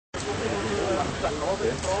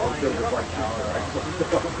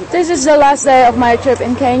This is the last day of my trip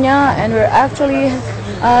in Kenya, and we're actually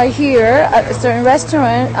here at a certain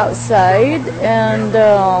restaurant outside, and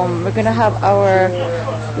we're gonna have our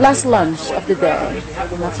last lunch of the day.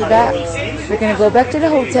 And after that, we're gonna go back to the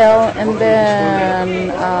hotel and then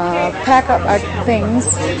pack up our things,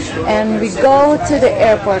 and we go to the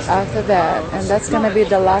airport after that. And that's gonna be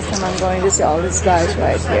the last time I'm going to see all these guys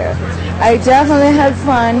right here. I definitely had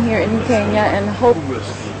fun here in Kenya, and hope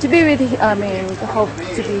to be with. Hope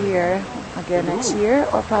to be here again next year,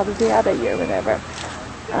 or probably the other year, whenever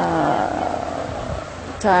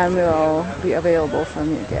time will be available for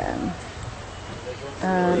me again.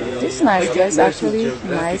 This is nice place actually,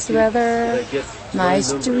 nice weather,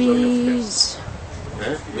 nice trees.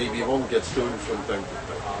 Maybe you won't get stoned from time to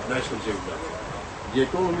time. Nice one too. The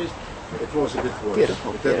Economist, it was a bit worse.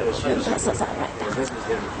 Beautiful, beautiful.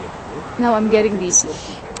 Now I'm getting dizzy.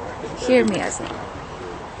 Hear me as well.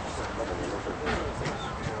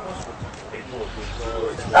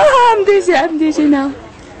 Oh, I'm dizzy now.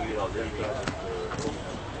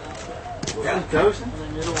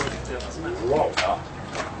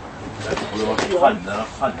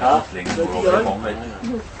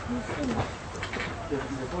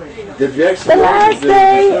 The last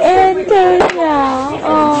day in Kenya.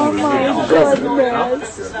 Oh my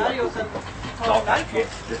goodness.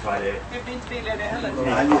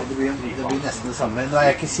 Det blir nesten det samme. Nå er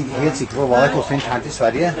jeg ikke helt sikker på hva det koster internt i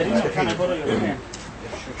Sverige.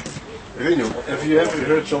 Rino, have you ever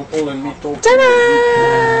heard Jean Paul and me talk?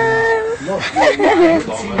 No, I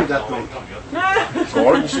haven't seen you that long.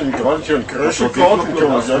 Een krantje, een kruiselkoud, een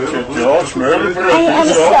komazatje, ja, smeurenbrood. I am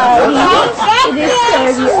sorry. It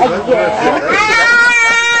is served again.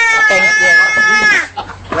 Thank you.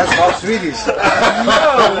 That's how Swedish.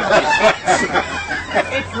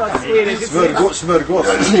 It's not Swedish. Smörgås.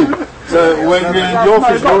 When we're in the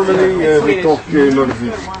office normally we talk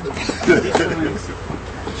Norwegian.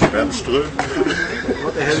 Svenstrøm.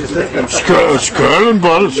 What the hell is that?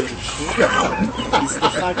 Skölenball.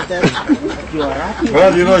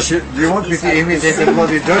 Well, you know, do you want me to imitate the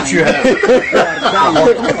bloody Dutch you have?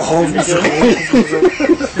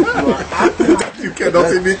 You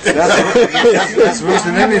cannot imitate. That's worse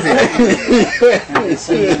than anything.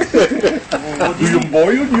 Do you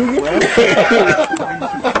boil, you?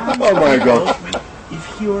 Oh my God.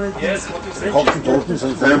 Yes, Oh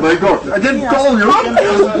my God, I didn't call you.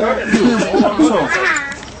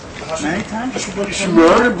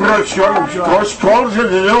 Smørbrød, kostkolds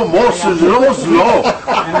and no Moses laws law.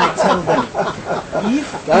 And I tell them, if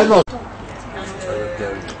that was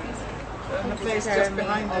the place just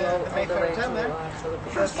behind the Baker Hotel there, the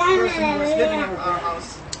first person who was living in our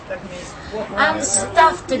house. I'm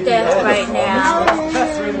stuffed to death right now.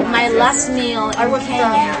 My last meal in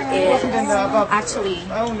Kenya is actually,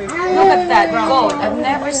 look at that goat. I've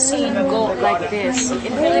never seen goat like this. In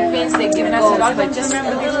Philippines they give goats, but just a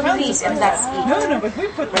little piece and that's it.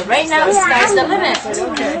 But right now the sky's the limit.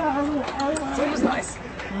 So it was nice.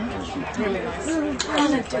 Really nice. I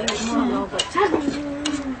want to eat more, but I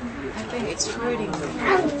think it's hurting me.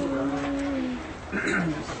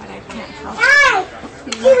 But I can't help it.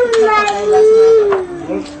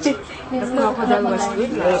 The crocodile was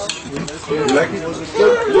good. Yeah,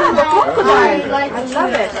 the crocodile. I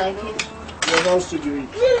love it. What else did you eat?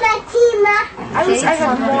 I wish I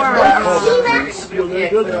had more.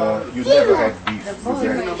 You never had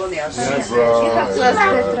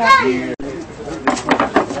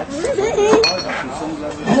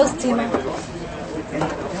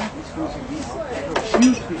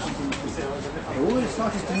beef.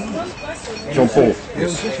 Jean Paul,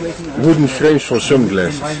 wooden frames for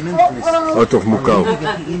sunglasses out of Macau.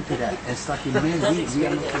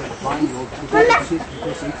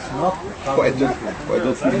 Why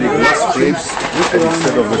don't we make glass frames and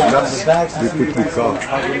instead of the glass we put Macau?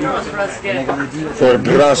 For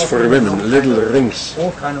brass for women, little rings.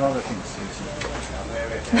 all kind of other things.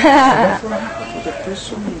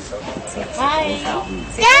 Hi.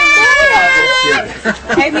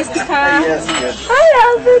 Hey, Mystica. Hi,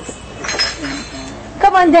 Albert.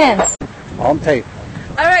 Come on, dance. On tape.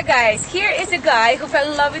 Alright guys, here is a guy who fell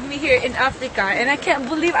in love with me here in Africa, and I can't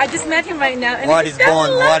believe I just met him right now. And What he is fell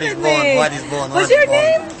in born? love What is with born? me. What is born? What's your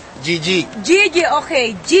name? Gigi. Gigi,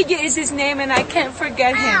 okay. Gigi is his name and I can't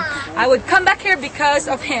forget him. I would come back here because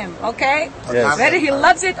of him, okay? Yes. Whether he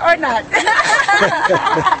loves it or not.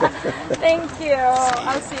 Thank you.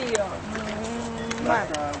 I'll see you.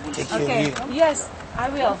 Okay, yes, I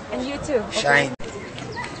will. And you too. Okay? Shine.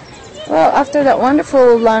 Well, after that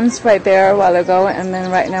wonderful lunch right there a while ago, and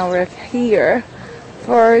then right now we're here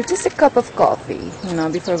for just a cup of coffee, you know,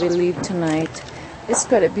 before we leave tonight. it's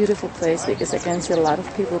quite a beautiful place because I can see a lot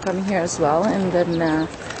of people coming here as well. And then,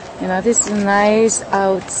 you know, this is nice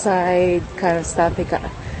outside kind of stuff. They got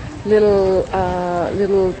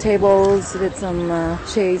little tables with some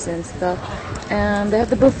shades and stuff. And they have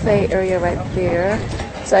the buffet area right there.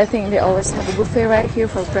 So I think they always have a buffet right here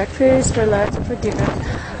for breakfast, for lunch, and for dinner.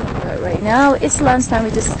 But right now it's lunchtime.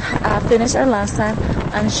 We just finished our lunchtime.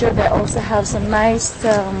 I'm sure they also have some nice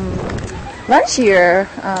lunch here.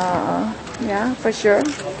 Yeah, for sure.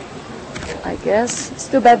 I guess it's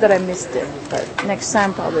too bad that I missed it. But next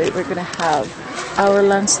time probably we're gonna have our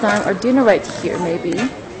lunchtime or dinner right here maybe.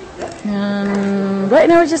 Right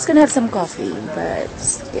now we're just gonna have some coffee. But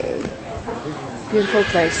okay. Beautiful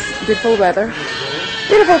place, beautiful weather,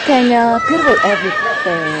 beautiful Kenya, beautiful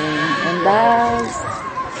everything, and that's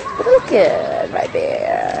little kid right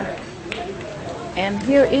there. And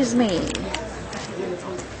here is me.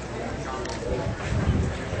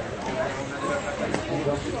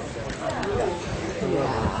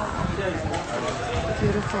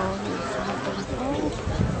 Beautiful.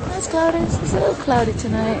 It's cloudy. It's a little cloudy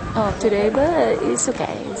tonight. Oh, today, but it's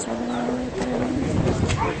okay. It's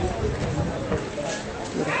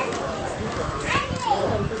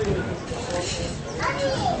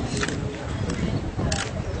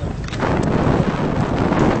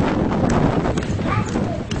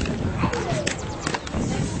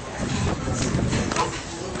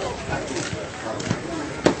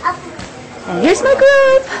and here's my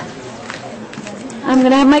group. I'm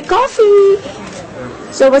gonna have my coffee.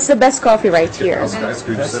 So what's the best coffee right here? That's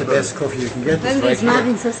the best coffee you can get. It's right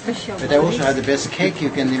nothing here. so special. But I also have the best cake you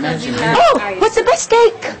can imagine. Oh, what's the best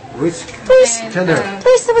cake? Which? Please, Tell her.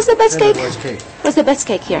 please, what's the best Tell her cake? what's cake. What's the best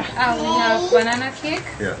cake here? We have banana cake,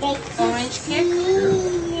 Yeah. orange cake.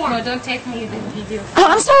 No, don't take me the video. Oh,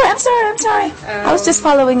 I'm sorry. I was just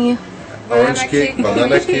following you. Orange cake,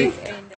 banana cake,